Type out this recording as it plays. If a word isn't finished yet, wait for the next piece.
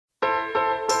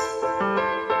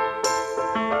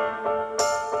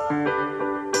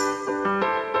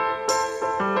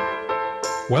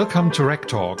Welcome to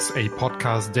RegTalks, a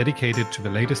podcast dedicated to the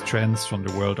latest trends from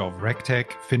the world of RegTech,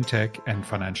 FinTech, and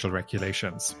financial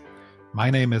regulations. My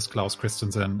name is Klaus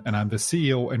Christensen, and I'm the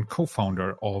CEO and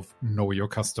co-founder of Know Your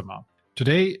Customer.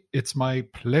 Today, it's my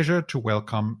pleasure to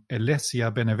welcome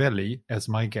Alessia Benevelli as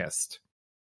my guest.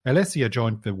 Alessia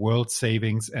joined the World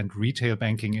Savings and Retail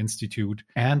Banking Institute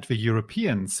and the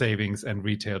European Savings and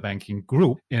Retail Banking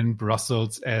Group in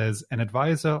Brussels as an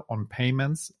advisor on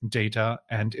payments, data,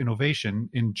 and innovation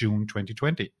in June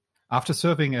 2020. After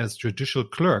serving as judicial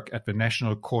clerk at the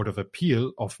National Court of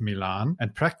Appeal of Milan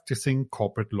and practicing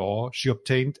corporate law, she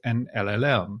obtained an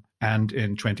LLM. And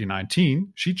in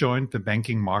 2019, she joined the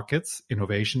Banking Markets,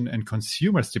 Innovation and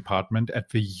Consumers Department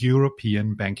at the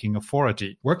European Banking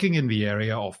Authority, working in the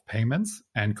area of payments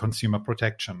and consumer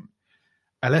protection.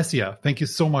 Alessia, thank you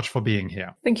so much for being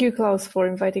here. Thank you, Klaus, for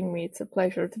inviting me. It's a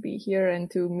pleasure to be here and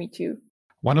to meet you.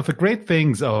 One of the great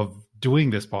things of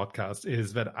doing this podcast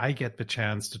is that I get the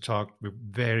chance to talk with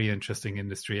very interesting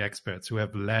industry experts who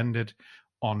have landed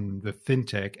on the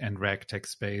fintech and regtech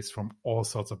space from all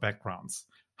sorts of backgrounds.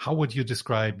 How would you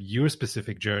describe your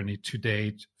specific journey to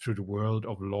date through the world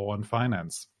of law and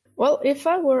finance? Well, if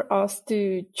I were asked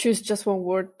to choose just one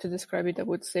word to describe it, I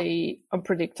would say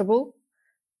unpredictable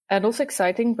and also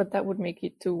exciting, but that would make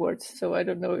it two words. So I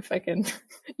don't know if I can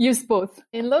use both.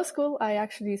 In law school, I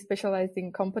actually specialized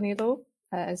in company law,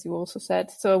 as you also said.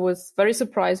 So I was very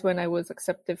surprised when I was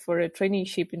accepted for a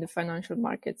traineeship in the financial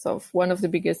markets of one of the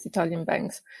biggest Italian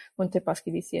banks, Monte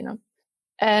Paschi di Siena.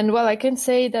 And well, I can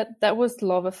say that was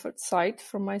love at first sight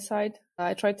from my side.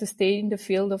 I tried to stay in the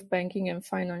field of banking and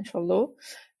financial law.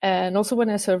 And also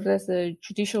when I served as a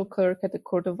judicial clerk at the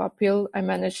Court of Appeal, I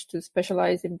managed to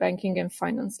specialize in banking and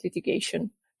finance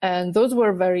litigation. And those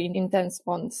were very intense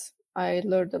months. I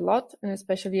learned a lot, and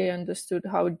especially I understood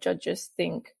how judges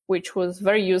think, which was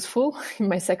very useful in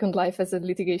my second life as a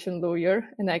litigation lawyer,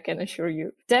 and I can assure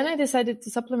you. Then I decided to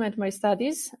supplement my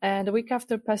studies, and a week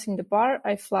after passing the bar,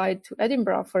 I flew to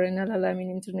Edinburgh for an LLM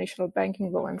in international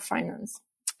banking law and finance.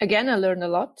 Again, I learned a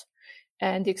lot,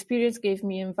 and the experience gave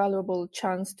me an invaluable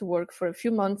chance to work for a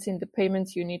few months in the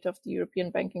payments unit of the European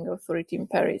Banking Authority in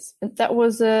Paris. And that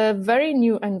was a very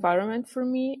new environment for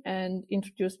me and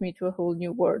introduced me to a whole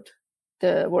new world.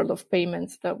 The world of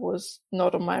payments that was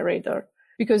not on my radar.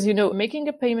 Because, making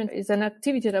a payment is an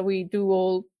activity that we do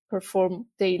all perform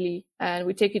daily and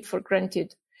we take it for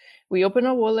granted. We open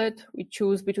our wallet, we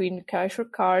choose between cash or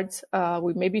cards,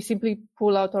 we maybe simply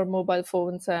pull out our mobile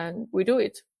phones and we do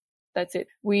it. That's it.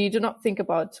 We do not think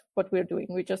about what we're doing,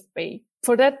 we just pay.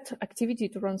 For that activity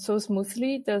to run so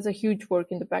smoothly, there's a huge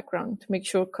work in the background to make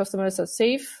sure customers are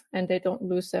safe and they don't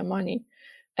lose their money.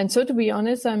 And so, to be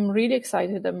honest, I'm really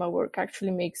excited that my work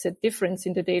actually makes a difference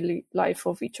in the daily life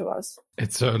of each of us.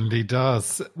 It certainly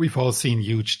does. We've all seen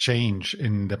huge change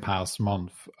in the past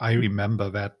month. I remember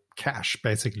that cash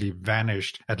basically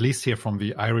vanished, at least here from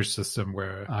the Irish system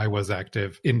where I was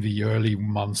active in the early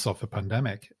months of the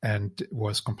pandemic, and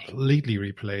was completely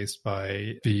replaced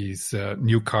by these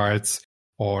new cards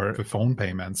or the phone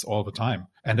payments all the time.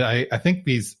 And I think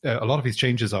a lot of these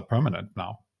changes are permanent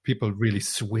now. People really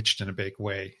switched in a big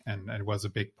way, and it was a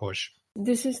big push.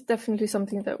 This is definitely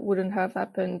something that wouldn't have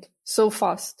happened so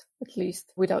fast, at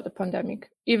least, without the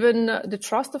pandemic. Even the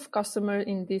trust of customers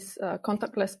in these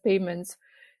contactless payments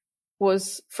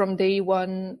was from day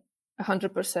one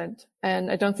 100%.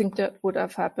 And I don't think that would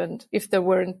have happened if there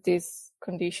weren't these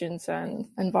conditions and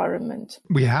environment.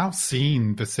 We have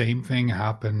seen the same thing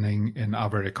happening in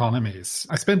other economies.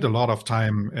 I spent a lot of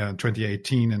time in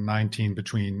 2018 and 19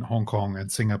 between Hong Kong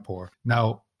and Singapore.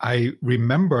 Now, I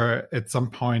remember at some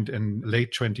point in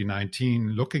late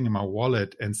 2019 looking in my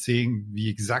wallet and seeing the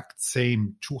exact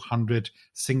same 200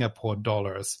 Singapore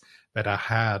dollars that I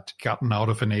had gotten out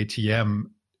of an ATM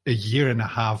a year and a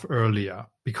half earlier,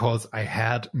 because I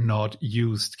had not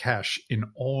used cash in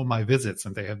all my visits,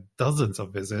 and they have dozens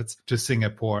of visits to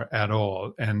Singapore at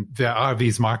all. And there are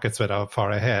these markets that are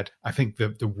far ahead. I think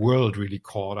the world really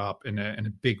caught up in a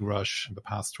big rush in the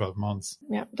past 12 months.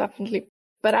 Yeah, definitely.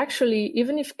 But actually,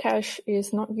 even if cash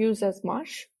is not used as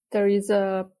much, there is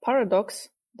a paradox,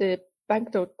 the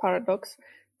banknote paradox,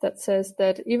 that says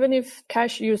that even if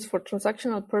cash used for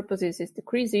transactional purposes is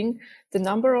decreasing, the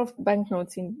number of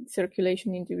banknotes in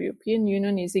circulation in the European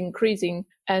Union is increasing.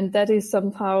 And that is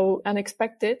somehow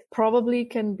unexpected, probably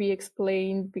can be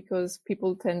explained because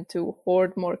people tend to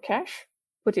hoard more cash,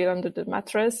 put it under the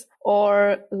mattress,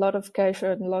 or a lot of cash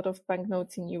and a lot of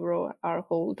banknotes in euro are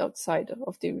held outside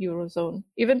of the Eurozone,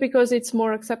 even because it's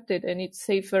more accepted and it's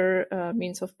safer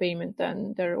means of payment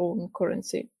than their own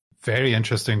currency. Very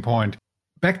interesting point.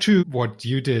 Back to what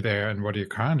you did there and what you're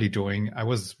currently doing. I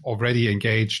was already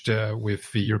engaged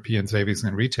with the European Savings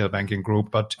and Retail Banking Group,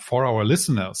 but for our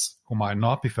listeners who might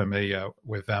not be familiar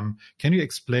with them, can you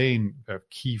explain their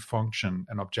key function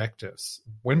and objectives?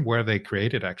 When were they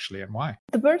created actually and why?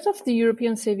 The birth of the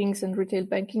European Savings and Retail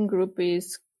Banking Group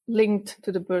is linked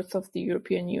to the birth of the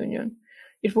European Union.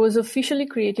 It was officially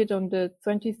created on the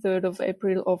 23rd of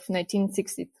April of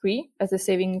 1963 as the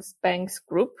Savings Banks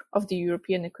Group of the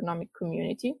European Economic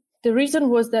Community. The reason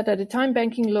was that at the time,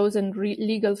 banking laws and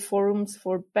legal forums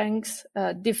for banks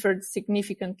differed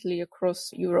significantly across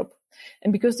Europe.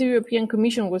 And because the European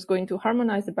Commission was going to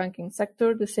harmonize the banking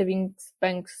sector, the Savings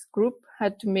Banks Group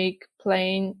had to make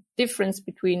plain difference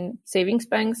between savings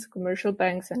banks, commercial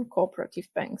banks, and cooperative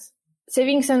banks.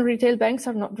 Savings and retail banks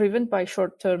are not driven by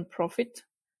short-term profit,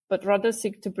 but rather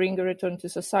seek to bring a return to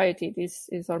society. This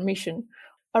is our mission.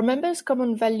 Our members'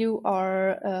 common value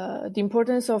are the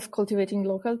importance of cultivating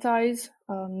local ties,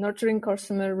 nurturing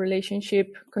customer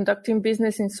relationship, conducting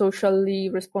business in socially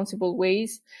responsible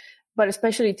ways, but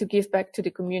especially to give back to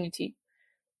the community.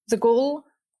 The goal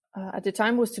at the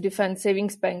time was to defend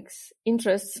savings banks'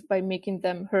 interests by making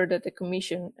them heard at the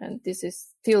Commission, and this is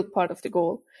still part of the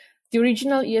goal. The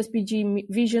original ESBG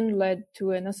vision led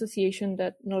to an association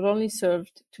that not only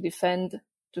served to defend,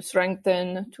 to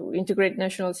strengthen, to integrate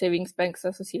national savings banks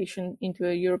association into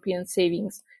a European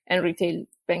savings and retail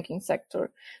banking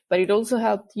sector, but it also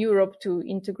helped Europe to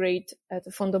integrate at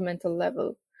a fundamental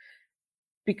level.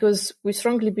 Because we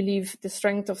strongly believe the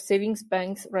strength of savings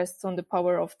banks rests on the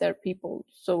power of their people,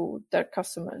 so their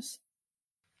customers.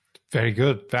 Very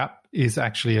good. That is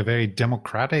actually a very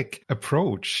democratic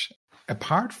approach.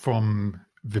 Apart from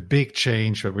the big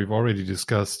change that we've already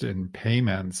discussed in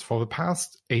payments, for the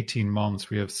past 18 months,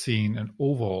 we have seen an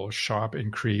overall sharp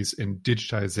increase in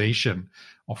digitization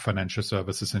of financial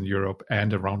services in Europe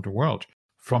and around the world.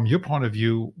 From your point of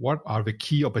view, what are the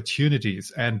key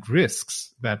opportunities and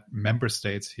risks that member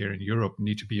states here in Europe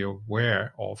need to be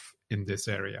aware of in this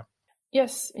area?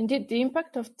 Yes, indeed. The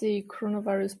impact of the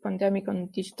coronavirus pandemic on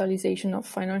digitalization of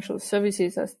financial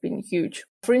services has been huge.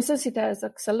 For instance, it has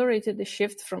accelerated the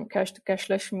shift from cash to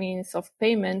cashless means of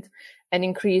payment and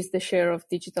increased the share of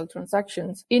digital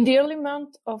transactions. In the early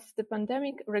month of the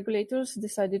pandemic, regulators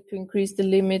decided to increase the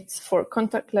limits for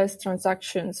contactless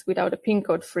transactions without a PIN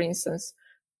code, for instance.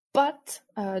 But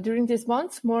during these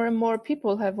months, more and more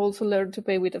people have also learned to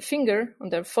pay with a finger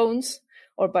on their phones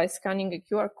or by scanning a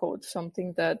QR code,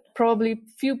 something that probably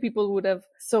few people would have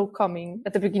saw coming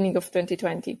at the beginning of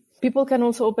 2020. People can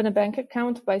also open a bank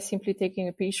account by simply taking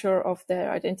a picture of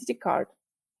their identity card.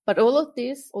 But all of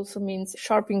this also means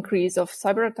sharp increase of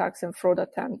cyber attacks and fraud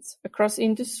attempts across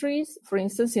industries. For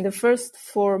instance, in the first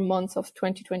 4 months of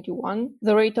 2021,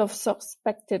 the rate of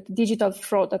suspected digital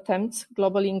fraud attempts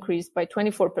globally increased by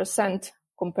 24%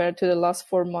 compared to the last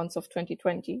 4 months of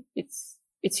 2020. It's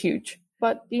huge.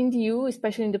 But in the EU,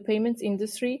 especially in the payments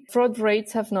industry, fraud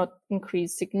rates have not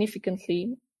increased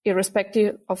significantly,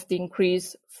 irrespective of the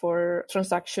increase for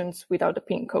transactions without a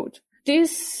PIN code.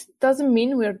 This doesn't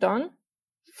mean we're done.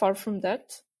 Far from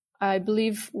that. I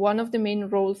believe one of the main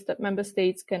roles that member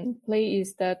states can play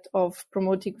is that of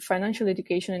promoting financial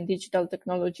education and digital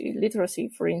technology literacy,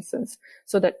 for instance,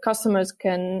 so that customers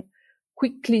can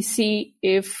quickly see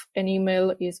if an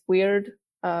email is weird,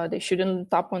 they shouldn't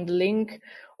tap on the link,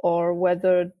 or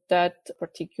whether that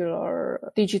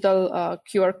particular digital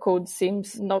QR code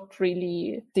seems not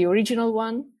really the original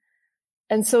one.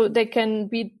 And so they can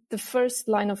be the first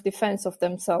line of defense of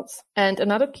themselves. And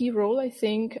another key role, I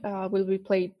think, will be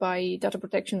played by data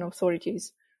protection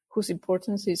authorities, whose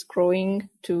importance is growing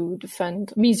to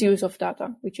defend misuse of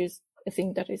data, which is a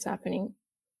thing that is happening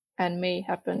and may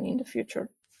happen in the future.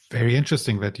 Very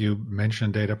interesting that you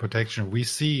mentioned data protection. We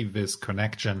see this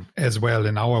connection as well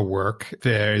in our work.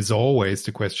 There is always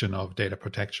the question of data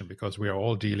protection because we are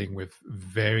all dealing with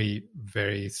very,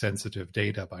 very sensitive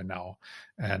data by now.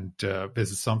 And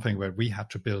this is something that we had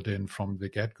to build in from the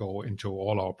get-go into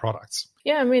all our products.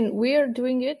 Yeah, I mean, we are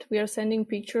doing it. We are sending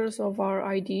pictures of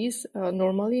our IDs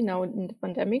normally now in the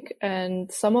pandemic.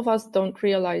 And some of us don't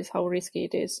realize how risky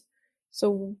it is.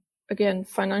 So again,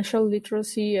 financial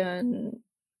literacy and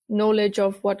knowledge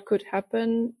of what could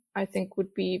happen, I think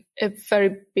would be a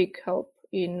very big help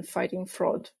in fighting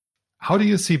fraud. How do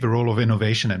you see the role of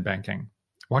innovation in banking?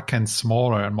 What can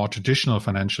smaller and more traditional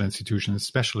financial institutions,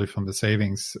 especially from the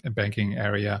savings and banking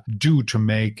area, do to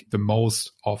make the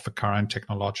most of the current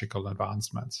technological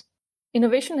advancements?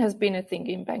 Innovation has been a thing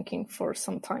in banking for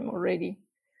some time already.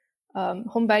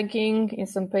 Home banking,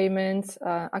 instant payments,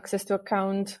 access to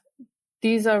account,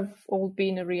 these have all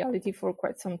been a reality for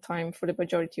quite some time for the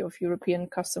majority of European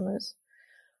customers.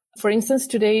 For instance,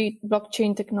 today,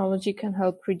 blockchain technology can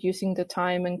help reducing the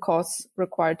time and costs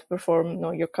required to perform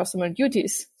your customer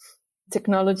duties.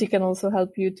 Technology can also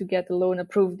help you to get a loan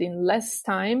approved in less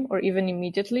time or even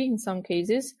immediately in some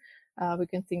cases. We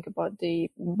can think about the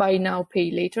buy now,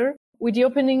 pay later. With the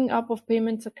opening up of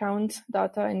payments account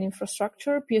data and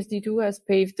infrastructure, PSD2 has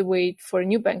paved the way for a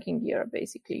new banking era,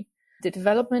 basically. The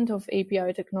development of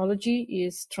API technology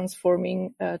is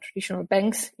transforming traditional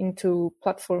banks into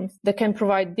platforms that can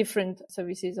provide different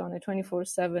services on a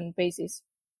 24/7 basis.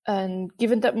 And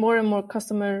given that more and more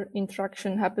customer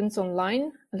interaction happens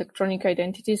online, electronic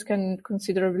identities can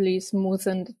considerably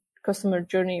smoothen the customer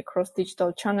journey across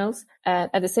digital channels. And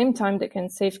at the same time, they can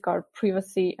safeguard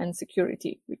privacy and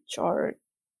security, which are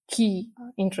key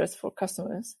interests for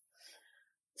customers.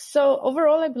 So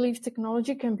overall, I believe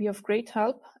technology can be of great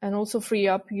help and also free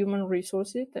up human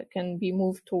resources that can be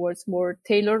moved towards more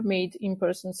tailor-made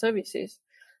in-person services.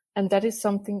 And that is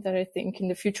something that I think in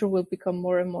the future will become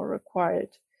more and more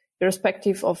required,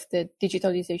 irrespective of the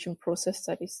digitalization process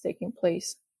that is taking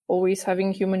place. Always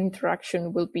having human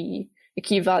interaction will be a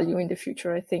key value in the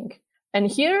future, I think. And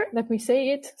here, let me say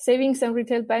it, savings and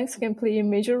retail banks can play a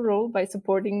major role by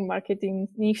supporting marketing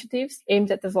initiatives aimed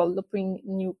at developing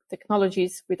new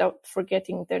technologies without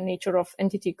forgetting their nature of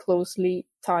entity closely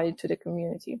tied to the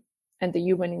community and the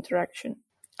human interaction.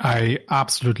 I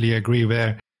absolutely agree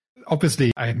there.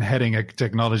 Obviously, I'm heading a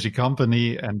technology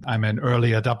company and I'm an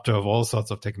early adopter of all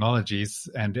sorts of technologies,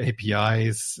 and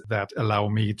APIs that allow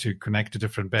me to connect to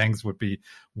different banks would be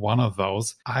one of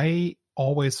those. I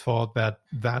always thought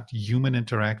that human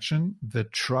interaction, the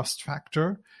trust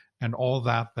factor, and all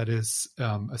that is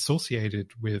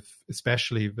associated with,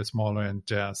 especially the smaller and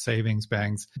savings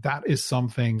banks, that is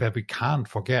something that we can't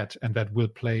forget and that will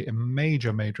play a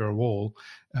major, major role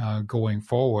going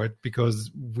forward,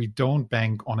 because we don't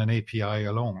bank on an API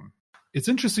alone. It's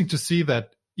interesting to see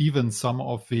that even some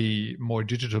of the more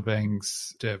digital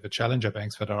banks, the challenger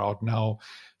banks that are out now,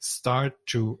 start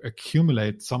to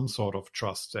accumulate some sort of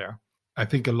trust there. I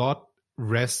think a lot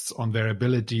rests on their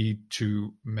ability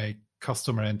to make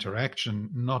customer interaction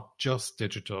not just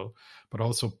digital, but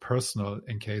also personal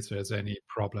in case there's any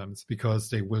problems, because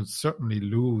they will certainly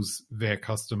lose their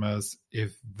customers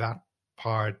if that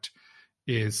part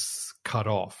is cut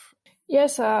off.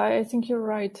 Yes, I think you're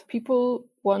right. People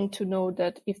want to know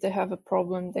that if they have a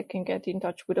problem, they can get in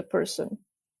touch with a person.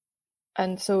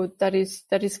 And so that is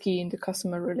key in the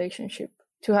customer relationship,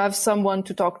 to have someone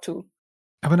to talk to.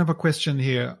 I have another question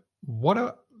here. What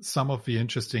are some of the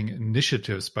interesting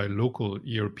initiatives by local,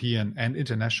 European, and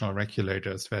international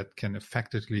regulators that can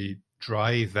effectively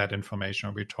drive that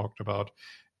information we talked about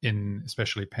in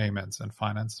especially payments and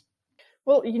finance?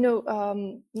 Well,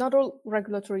 not all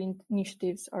regulatory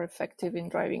initiatives are effective in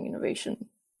driving innovation.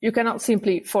 You cannot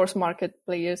simply force market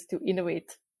players to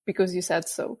innovate because you said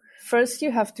so. First,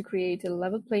 you have to create a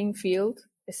level playing field,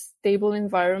 a stable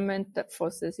environment that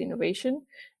fosters innovation.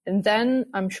 And then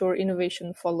I'm sure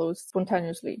innovation follows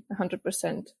spontaneously,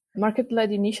 100%.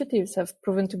 Market-led initiatives have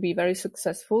proven to be very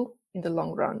successful in the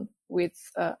long run,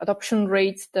 with adoption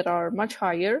rates that are much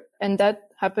higher, and that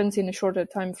happens in a shorter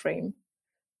time frame.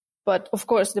 But of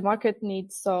course, the market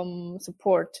needs some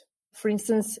support. For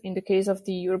instance, in the case of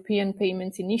the European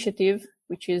Payments Initiative,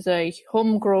 which is a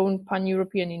homegrown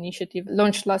pan-European initiative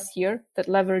launched last year that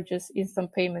leverages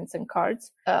instant payments and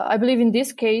cards. I believe in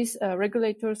this case,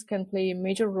 regulators can play a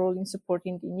major role in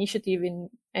supporting the initiative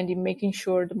and in making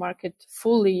sure the market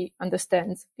fully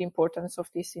understands the importance of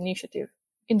this initiative.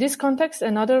 In this context,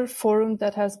 another forum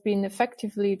that has been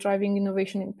effectively driving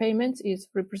innovation in payments is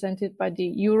represented by the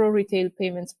Euro Retail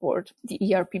Payments Board, the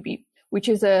ERPB, which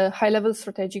is a high-level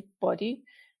strategic body,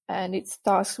 and it's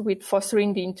tasked with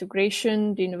fostering the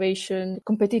integration, the innovation, the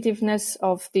competitiveness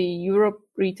of the Europe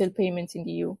retail payments in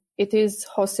the EU. It is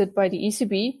hosted by the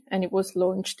ECB, and it was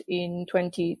launched in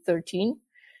 2013.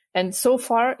 And so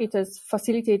far, it has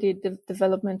facilitated the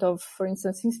development of, for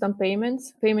instance, instant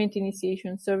payments, payment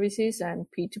initiation services, and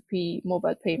P2P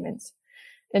mobile payments.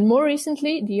 And more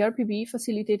recently, the ERPB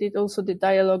facilitated also the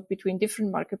dialogue between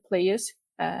different market players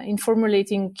in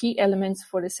formulating key elements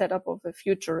for the setup of a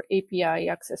future API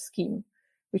access scheme,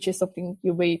 which is something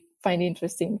you may find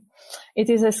interesting. It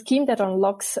is a scheme that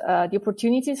unlocks the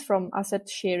opportunities from asset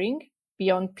sharing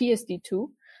beyond PSD2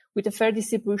 with a fair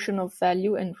distribution of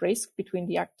value and risk between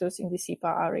the actors in the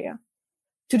SEPA area.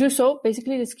 To do so,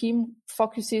 basically the scheme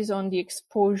focuses on the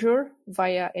exposure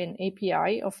via an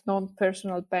API of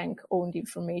non-personal bank-owned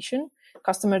information,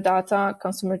 customer data,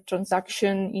 customer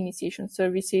transaction, initiation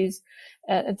services.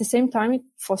 At the same time, it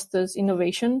fosters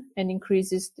innovation and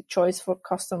increases the choice for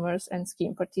customers and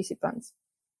scheme participants.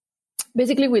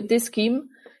 Basically, with this scheme,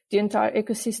 The entire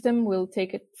ecosystem will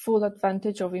take full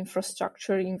advantage of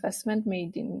infrastructure investment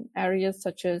made in areas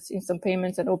such as instant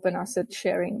payments and open asset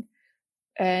sharing.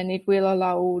 And it will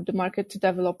allow the market to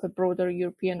develop a broader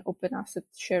European open asset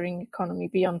sharing economy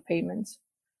beyond payments.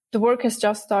 The work has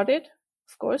just started,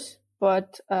 of course,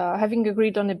 but having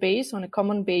agreed on a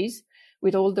common base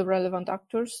with all the relevant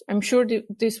actors, I'm sure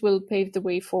this will pave the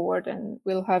way forward and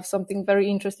we'll have something very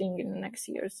interesting in the next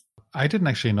years. I didn't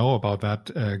actually know about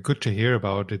that. Good to hear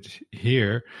about it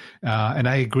here. And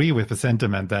I agree with the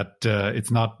sentiment that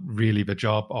it's not really the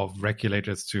job of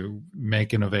regulators to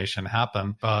make innovation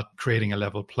happen, but creating a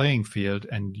level playing field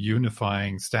and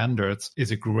unifying standards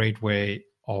is a great way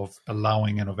of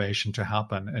allowing innovation to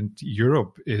happen. And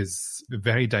Europe is a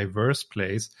very diverse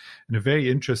place and a very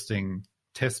interesting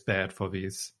test bed for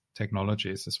these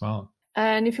technologies as well.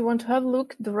 And if you want to have a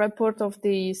look, the report of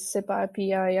the SEPA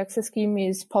API access scheme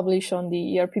is published on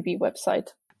the ERPB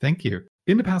website. Thank you.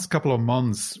 In the past couple of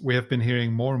months, we have been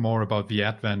hearing more and more about the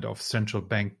advent of central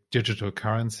bank digital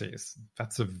currencies.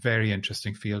 That's a very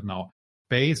interesting field now.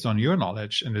 Based on your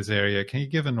knowledge in this area, can you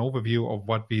give an overview of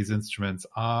what these instruments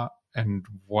are and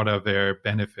what are their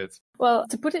benefits? Well,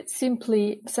 to put it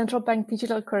simply, central bank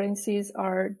digital currencies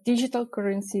are digital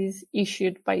currencies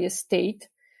issued by a state,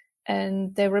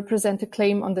 and they represent a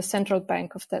claim on the central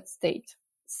bank of that state.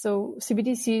 So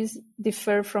CBDCs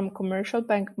differ from commercial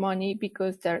bank money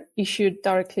because they're issued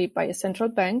directly by a central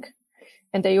bank.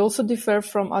 And they also differ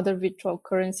from other virtual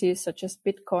currencies such as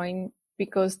Bitcoin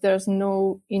because there's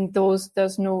no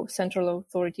central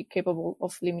authority capable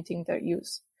of limiting their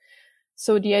use.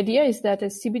 So the idea is that a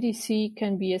CBDC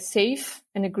can be a safe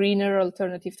and a greener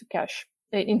alternative to cash.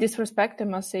 In this respect, I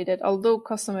must say that although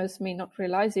customers may not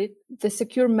realize it, the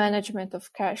secure management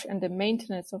of cash and the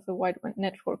maintenance of a wide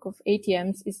network of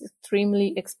ATMs is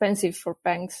extremely expensive for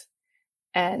banks.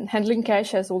 And handling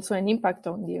cash has also an impact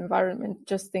on the environment.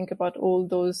 Just think about all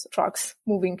those trucks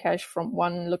moving cash from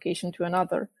one location to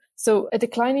another. So a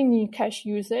decline in cash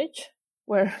usage,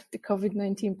 where the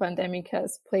COVID-19 pandemic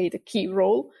has played a key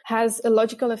role, has a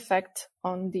logical effect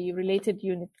on the related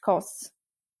unit costs.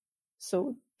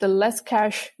 So the less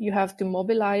cash you have to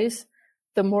mobilize,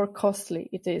 the more costly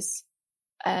it is.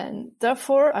 And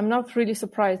therefore, I'm not really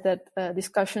surprised that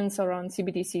discussions around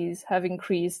CBDCs have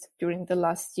increased during the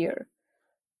last year.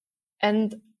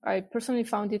 And I personally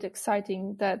found it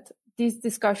exciting that these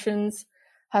discussions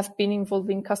have been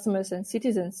involving customers and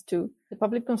citizens too. The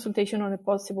public consultation on a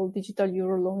possible digital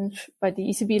euro launch by the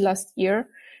ECB last year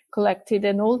collected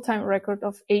an all-time record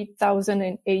of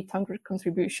 8,800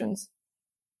 contributions.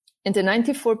 And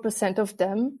 94% of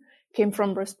them came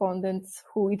from respondents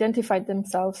who identified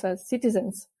themselves as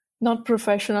citizens, not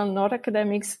professional, not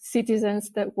academics, citizens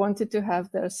that wanted to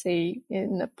have their say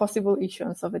in the possible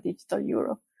issuance of a digital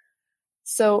euro.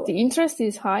 So the interest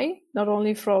is high, not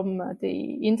only from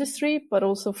the industry, but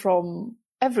also from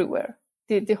everywhere,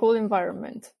 the whole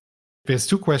environment. There's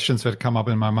two questions that come up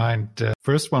in my mind.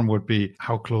 First one would be,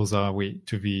 how close are we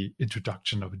to the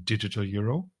introduction of a digital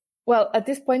euro? Well, at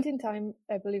this point in time,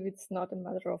 I believe it's not a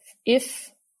matter of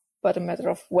if, but a matter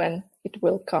of when it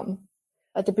will come.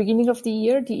 At the beginning of the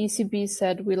year, the ECB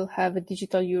said we'll have a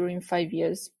digital euro in 5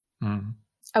 years. Mm.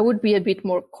 I would be a bit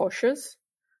more cautious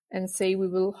and say we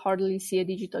will hardly see a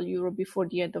digital euro before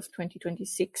the end of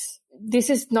 2026. This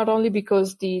is not only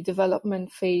because the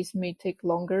development phase may take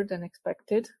longer than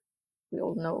expected. We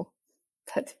all know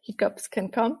that hiccups can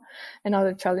come and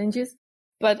other challenges,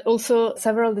 but also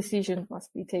several decisions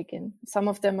must be taken. Some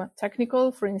of them are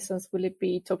technical. For instance, will it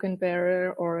be token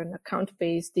bearer or an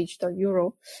account-based digital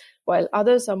euro? While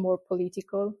others are more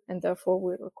political and therefore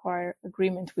will require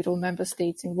agreement with all member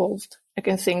states involved. I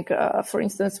can think, for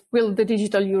instance, will the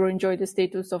digital euro enjoy the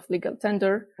status of legal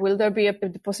tender? Will there be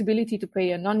the possibility to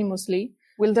pay anonymously?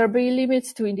 Will there be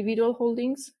limits to individual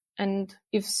holdings? And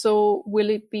if so, will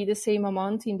it be the same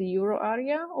amount in the euro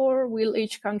area, or will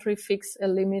each country fix a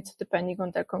limit depending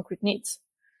on their concrete needs?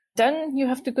 Then you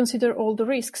have to consider all the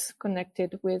risks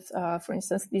connected with, for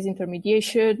instance,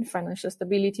 disintermediation, financial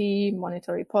stability,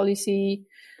 monetary policy.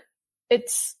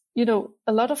 It's,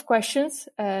 a lot of questions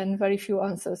and very few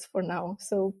answers for now.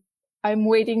 So I'm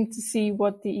waiting to see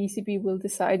what the ECB will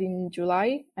decide in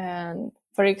July and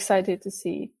very excited to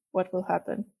see what will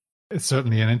happen. It's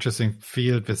certainly an interesting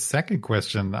field. The second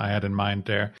question I had in mind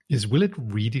there is, will it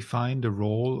redefine the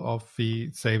role of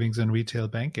the savings and retail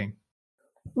banking?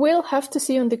 We'll have to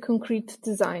see on the concrete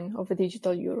design of a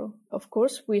digital euro. Of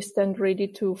course, we stand ready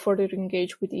to further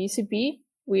engage with the ECB.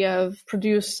 We have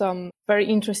produced some very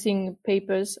interesting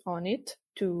papers on it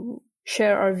to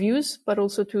share our views, but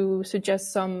also to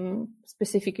suggest some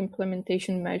specific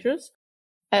implementation measures.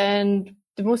 And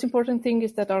the most important thing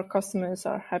is that our customers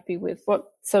are happy with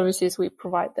what services we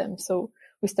provide them. So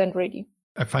we stand ready.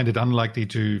 I find it unlikely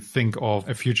to think of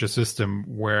a future system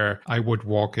where I would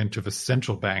walk into the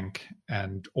central bank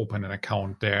and open an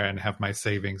account there and have my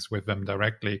savings with them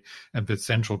directly, and the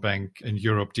central bank in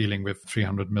Europe dealing with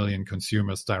 300 million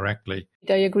consumers directly.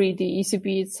 I agree. The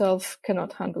ECB itself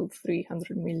cannot handle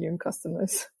 300 million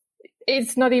customers.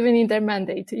 It's not even in their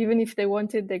mandate. Even if they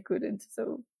wanted, they couldn't.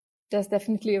 So there's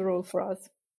definitely a role for us.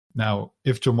 Now,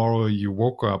 if tomorrow you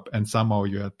woke up and somehow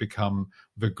you had become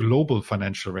the global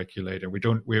financial regulator,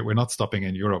 we're not stopping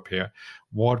in Europe here,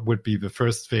 what would be the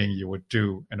first thing you would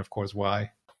do? And of course,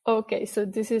 why? Okay, so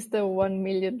this is the $1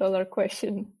 million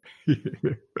question.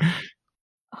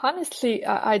 Honestly,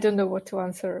 I don't know what to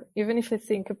answer. Even if I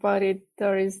think about it,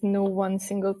 there is no one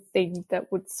single thing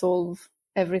that would solve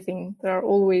everything. There are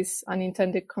always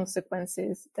unintended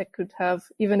consequences that could have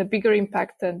even a bigger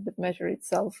impact than the measure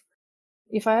itself.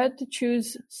 If I had to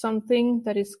choose something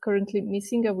that is currently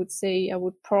missing, I would say I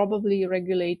would probably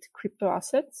regulate crypto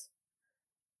assets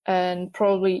and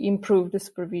probably improve the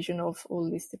supervision of all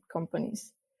listed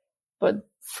companies. But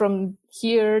from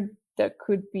here, there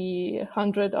could be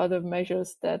 100 other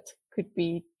measures that could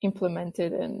be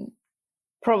implemented, and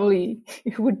probably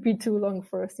it would be too long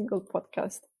for a single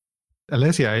podcast.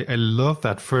 Alessia, I love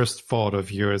that first thought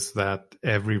of yours that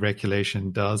every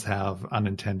regulation does have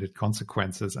unintended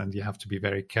consequences and you have to be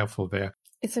very careful there.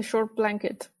 It's a short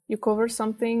blanket. You cover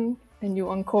something and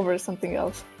you uncover something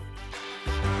else.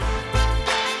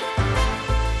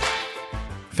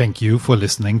 Thank you for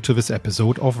listening to this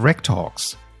episode of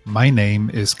RegTalks. My name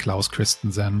is Klaus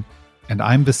Christensen and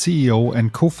I'm the CEO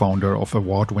and co-founder of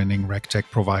award-winning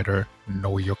RegTech provider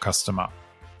Know Your Customer.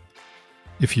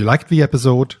 If you liked the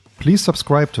episode, please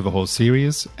subscribe to the whole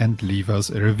series and leave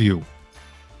us a review.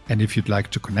 And if you'd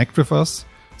like to connect with us,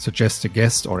 suggest a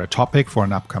guest or a topic for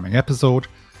an upcoming episode,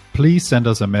 please send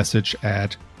us a message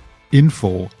at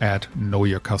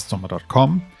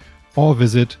info@knowyourcustomer.com or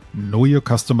visit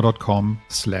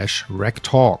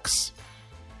knowyourcustomer.com/RegTalks.